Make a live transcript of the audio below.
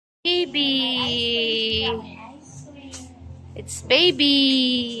baby. It's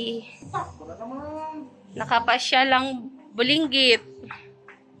baby. Nakapasya lang bulinggit.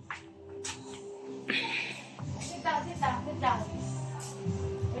 Sit down, sit down, sit down.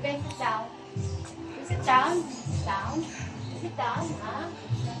 Okay, sit down. Sit down, sit down. Sit down, ha?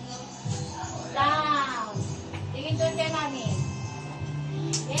 Down. Tingin doon kay mami.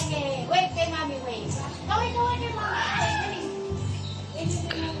 Yay! Wait kay mami, wait. Gawin kay mami.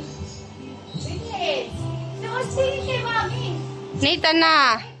 Wait. Doon, tingin kay mami. Nathan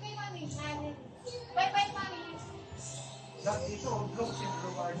na. Kay mami. Bye-bye, mami.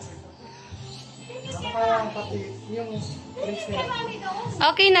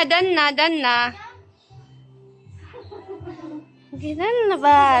 Okay na, done na, done na. Okay, done na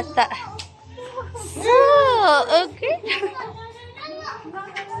bata. Oh, okay.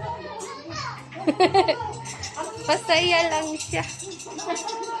 Masaya lang siya.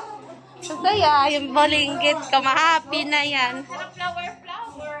 Masaya, yung bulinggit ko, ma-happy na yan. Flower.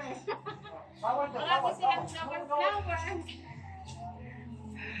 Wala ko silang flower.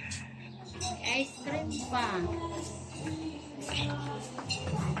 Ice cream pa.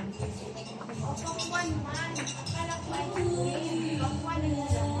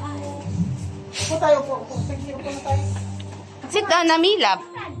 Sit down na, Milab.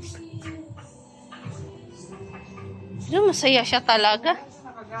 Masaya siya talaga.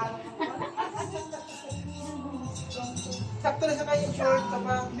 Sakto na sa kanyang short, di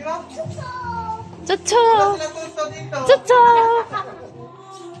ba? Toto! Toto!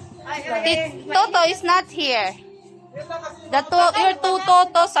 Toto is not here. Your two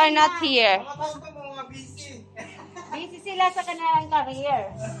Totos are not here. Busy sila sa kanilang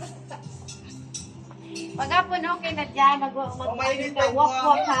career. Pagkapon okay na dyan, mag-walk,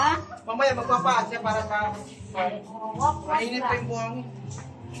 ha? Mamaya magpapaan siya para sa... Walk. Mainit pa yung buhang.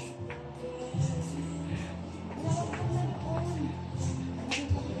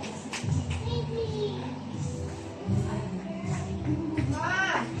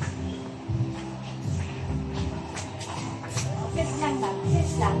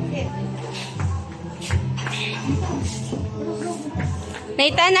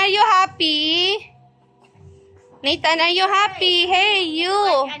 Nathan, are you happy? Nathan, are you happy? Hey,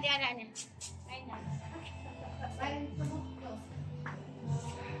 you!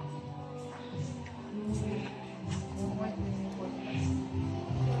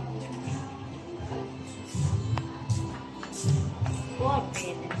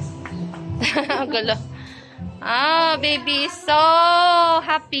 Gulo. Ah, baby is so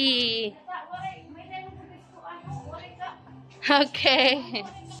happy. Okay.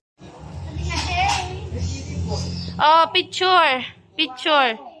 Oh, picture.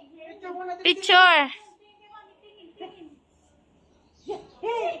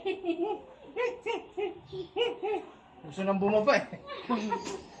 Gusto nang bumaba eh.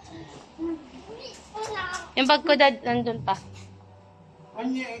 Yung bag ko dad, nandun pa.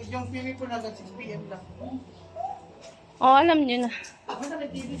 Yung pili ko lang 6 PM lang. Oh, alam niyo na.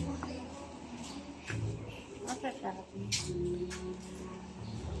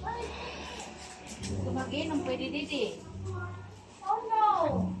 Mag-inom, pwede didi. Oh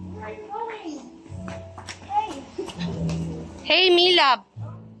no! Where are you going? Hey, Milab.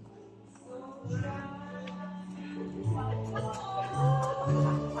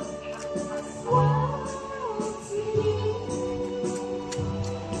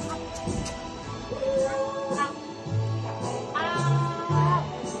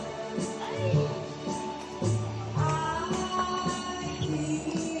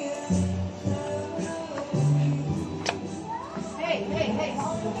 Hey,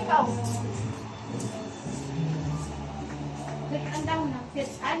 ikaw. Sit down na. Sit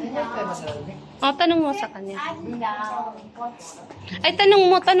down. Oh, tanong mo sa kanya. Down. Ay,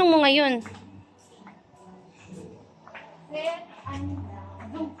 tanong mo ngayon. Sit down.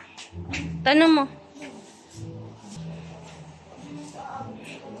 Tanong mo.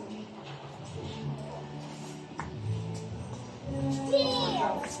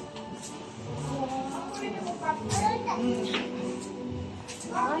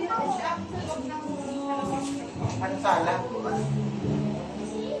 Ano sala?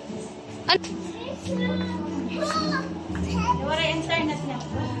 Wala internet niya.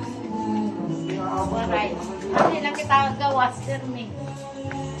 Alright. Ano lang kita gawas, Termi?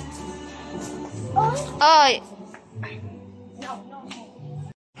 Oy. No.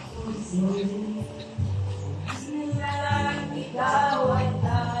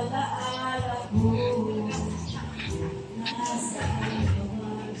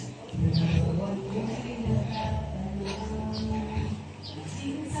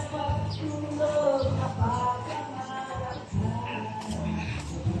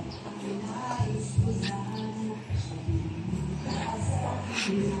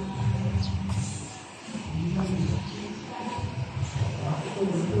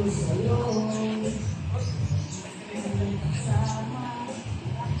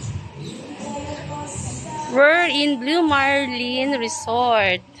 We're in Blue Marlin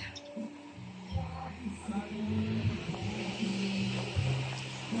Resort.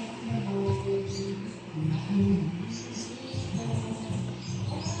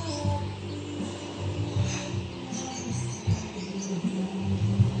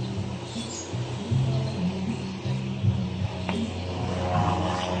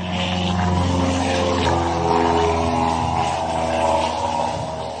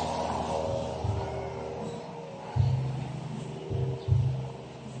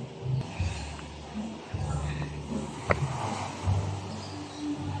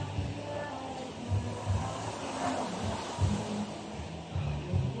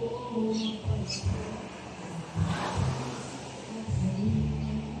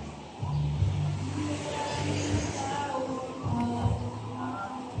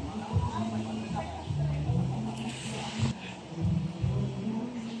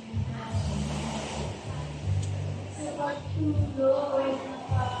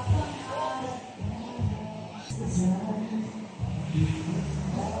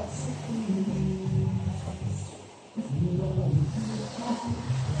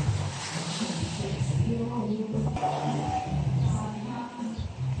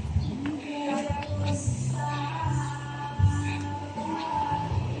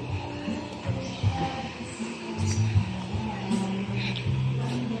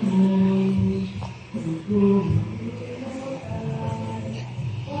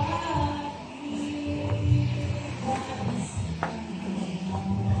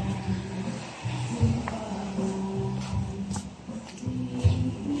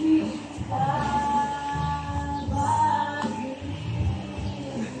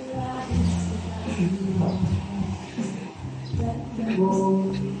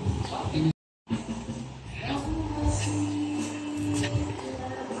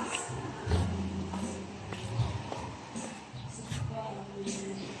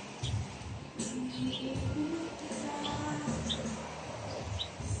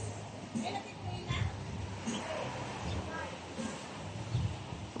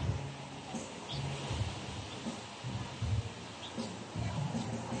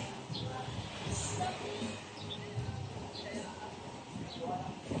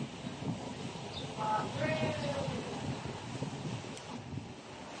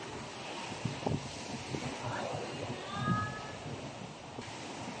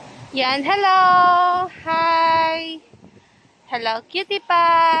 Yan, hello! Hi! Hello, cutie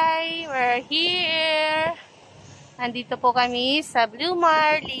pie! We're here! Nandito po kami sa Blue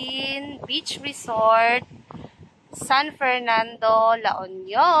Marlin Beach Resort, San Fernando La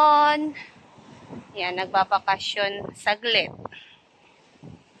Union. Yan, nagbabakasyon saglit.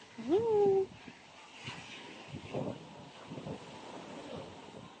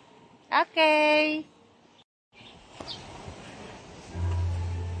 Okay.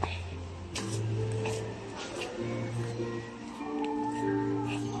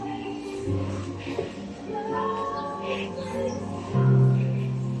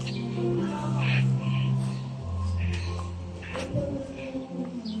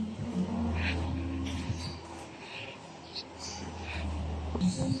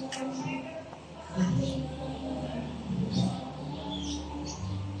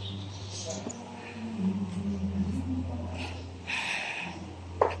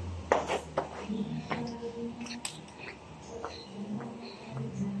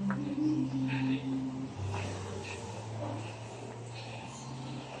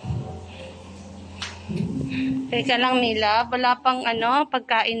 Teka lang, Mila. Wala pang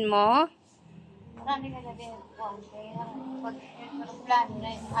pagkain mo? Marami ka na din. Pag plano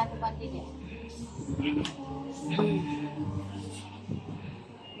na ano ba din eh.